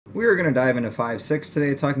We are going to dive into 5.6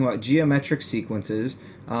 today, talking about geometric sequences.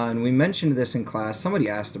 And we mentioned this in class. Somebody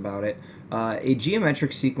asked about it. A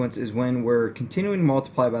geometric sequence is when we're continuing to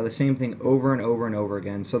multiply by the same thing over and over and over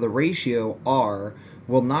again. So the ratio r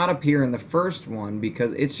will not appear in the first one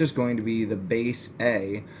because it's just going to be the base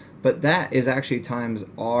a. But that is actually times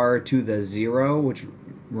r to the 0, which,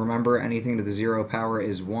 remember, anything to the 0 power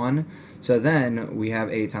is 1. So then we have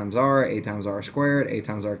a times r squared, a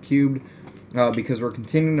times r cubed, because we're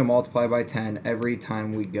continuing to multiply by 10 every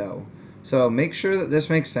time we go. So make sure that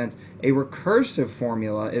this makes sense. A recursive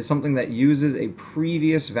formula is something that uses a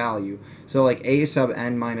previous value. So like a sub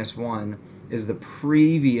n minus 1 is the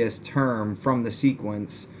previous term from the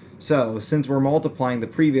sequence. So since we're multiplying the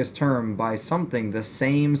previous term by something, the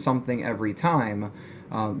same something every time,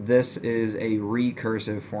 this is a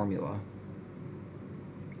recursive formula.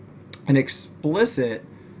 An explicit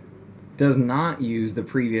does not use the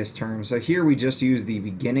previous term. So here we just use the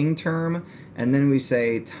beginning term, and then we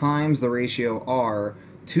say times the ratio r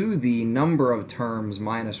to the number of terms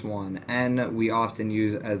minus 1, and we often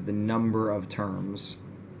use as the number of terms.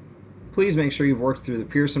 Please make sure you've worked through the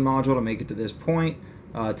Pearson module to make it to this point,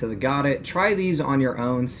 to the got it. Try these on your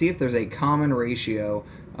own. See if there's a common ratio.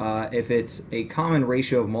 If it's a common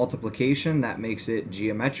ratio of multiplication, that makes it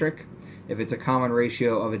geometric. If it's a common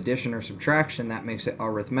ratio of addition or subtraction, that makes it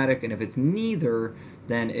arithmetic. And if it's neither,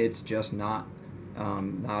 then it's just not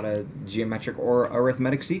a geometric or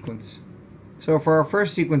arithmetic sequence. So for our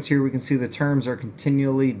first sequence here, we can see the terms are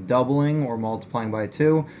continually doubling or multiplying by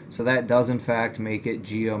 2. So that does, in fact, make it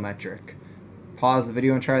geometric. Pause the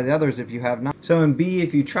video and try the others if you have not. So in B,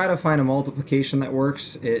 if you try to find a multiplication that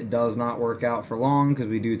works, it does not work out for long because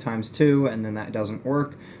we do times 2 and then that doesn't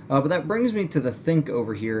work. But that brings me to the think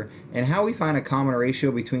over here, and how we find a common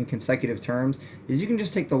ratio between consecutive terms is you can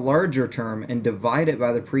just take the larger term and divide it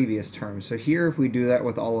by the previous term. So here, if we do that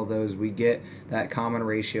with all of those, we get that common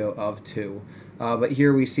ratio of 2. But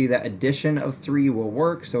here we see that addition of 3 will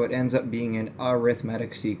work, so it ends up being an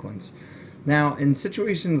arithmetic sequence. Now, in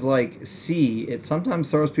situations like C, it sometimes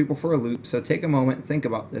throws people for a loop, so take a moment, think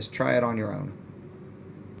about this, try it on your own.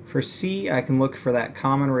 For C, I can look for that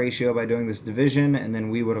common ratio by doing this division, and then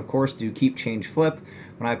we would, of course, do keep, change, flip.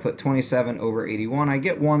 When I put 27 over 81, I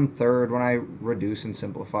get 1/3 when I reduce and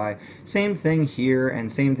simplify. Same thing here,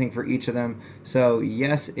 and same thing for each of them. So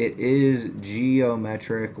yes, it is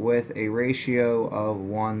geometric with a ratio of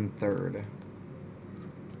 1/3.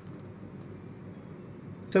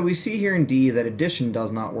 So we see here in D that addition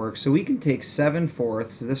does not work, so we can take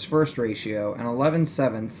 7/4, this first ratio, and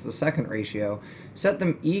 11/7, the second ratio, set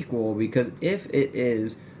them equal, because if it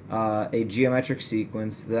is a geometric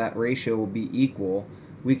sequence, that ratio will be equal.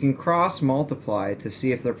 We can cross multiply to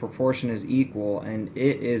see if the proportion is equal, and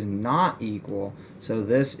it is not equal, so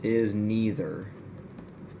this is neither.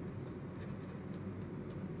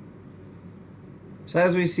 So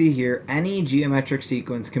as we see here, any geometric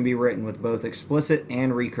sequence can be written with both explicit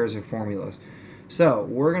and recursive formulas. So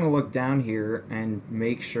we're going to look down here and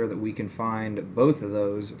make sure that we can find both of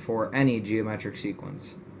those for any geometric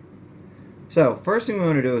sequence. So first thing we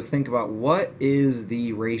want to do is think about what is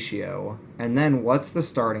the ratio, and then what's the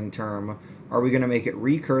starting term. Are we going to make it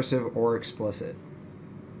recursive or explicit?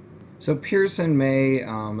 So Pearson may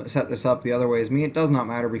set this up the other way as me. It does not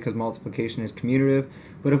matter because multiplication is commutative.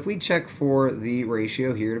 But if we check for the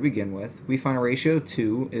ratio here to begin with, we find a ratio of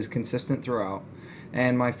 2 is consistent throughout.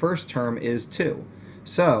 And my first term is 2.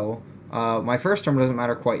 So my first term doesn't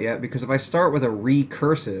matter quite yet, because if I start with a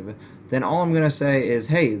recursive, then all I'm going to say is,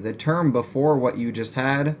 hey, the term before what you just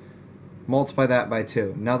had, multiply that by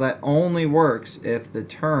 2. Now that only works if the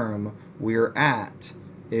term we're at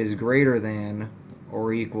is greater than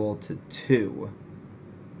or equal to 2.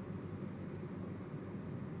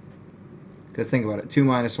 Because think about it, 2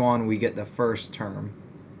 minus 1, we get the first term.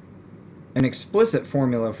 An explicit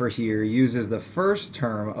formula for here uses the first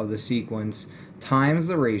term of the sequence times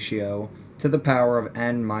the ratio to the power of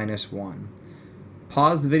n minus 1.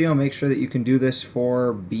 Pause the video and make sure that you can do this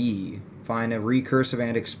for B. Find a recursive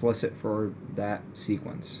and explicit for that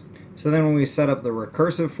sequence. So then when we set up the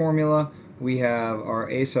recursive formula, we have our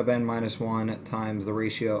a sub n minus 1 times the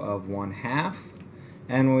ratio of 1/2.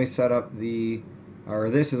 And when we set up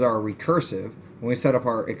this is our recursive. When we set up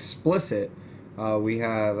our explicit, we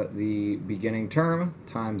have the beginning term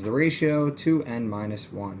times the ratio to n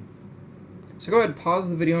minus 1. So go ahead, pause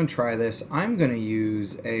the video and try this. I'm going to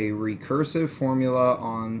use a recursive formula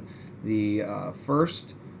on the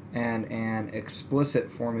first and an explicit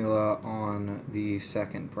formula on the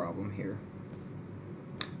second problem here.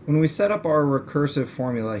 When we set up our recursive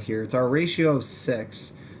formula here, it's our ratio of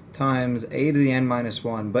 6 times a to the n minus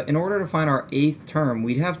 1. But in order to find our 8th term,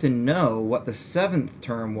 we'd have to know what the 7th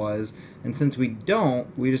term was, and since we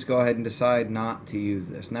don't, we just go ahead and decide not to use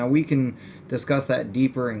this. Now we can discuss that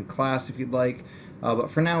deeper in class if you'd like,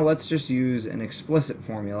 but for now let's just use an explicit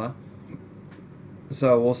formula.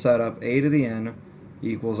 So we'll set up a to the n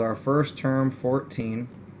equals our first term, 14,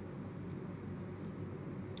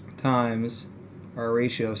 times our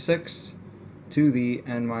ratio 6 to the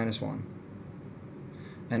n minus 1.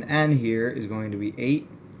 And n here is going to be 8.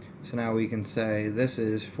 So now we can say this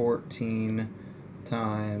is 14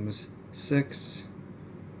 times 6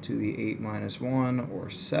 to the 8 minus 1, or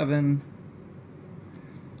 7.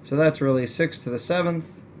 So that's really 6 to the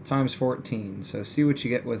 7th times 14. So see what you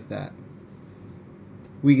get with that.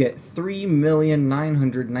 We get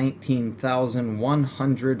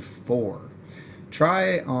 3,919,104.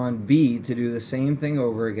 Try on B to do the same thing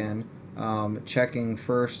over again, checking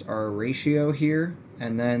first our ratio here,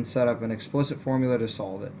 and then set up an explicit formula to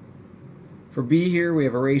solve it. For B here, we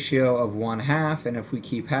have a ratio of 1/2, and if we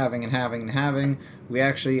keep having and having and having, we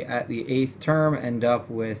actually, at the 8th term, end up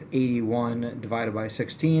with 81 divided by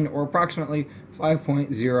 16, or approximately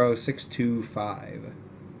 5.0625.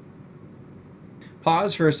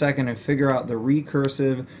 Pause for a second and figure out the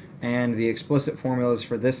recursive and the explicit formulas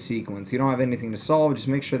for this sequence. You don't have anything to solve, just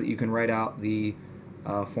make sure that you can write out the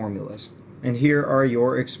formulas. And here are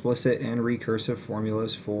your explicit and recursive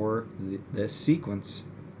formulas for this sequence.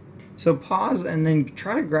 So pause and then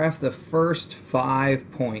try to graph the first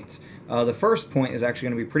 5 points. The first point is actually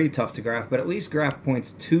going to be pretty tough to graph, but at least graph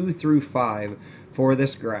points 2 through 5 for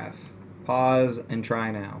this graph. Pause and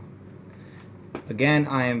try now. Again,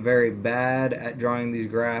 I am very bad at drawing these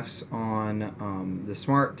graphs on the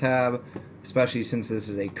Smart tab, especially since this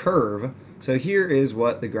is a curve. So here is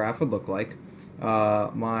what the graph would look like.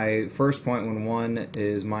 My first point, when 1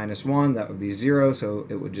 is minus 1, that would be 0, so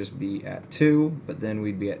it would just be at 2, but then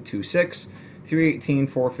we'd be at 2, 6, 318,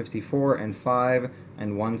 454, and 5,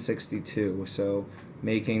 and 162, so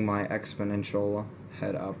making my exponential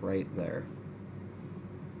head up right there.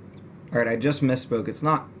 Alright, I just misspoke. It's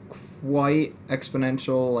not quite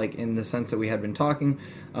exponential, like in the sense that we had been talking,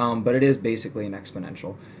 but it is basically an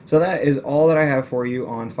exponential. So that is all that I have for you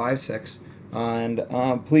on 5-6. And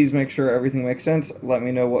please make sure everything makes sense. Let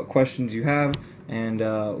me know what questions you have, and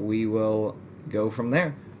we will go from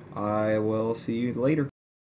there. I will see you later.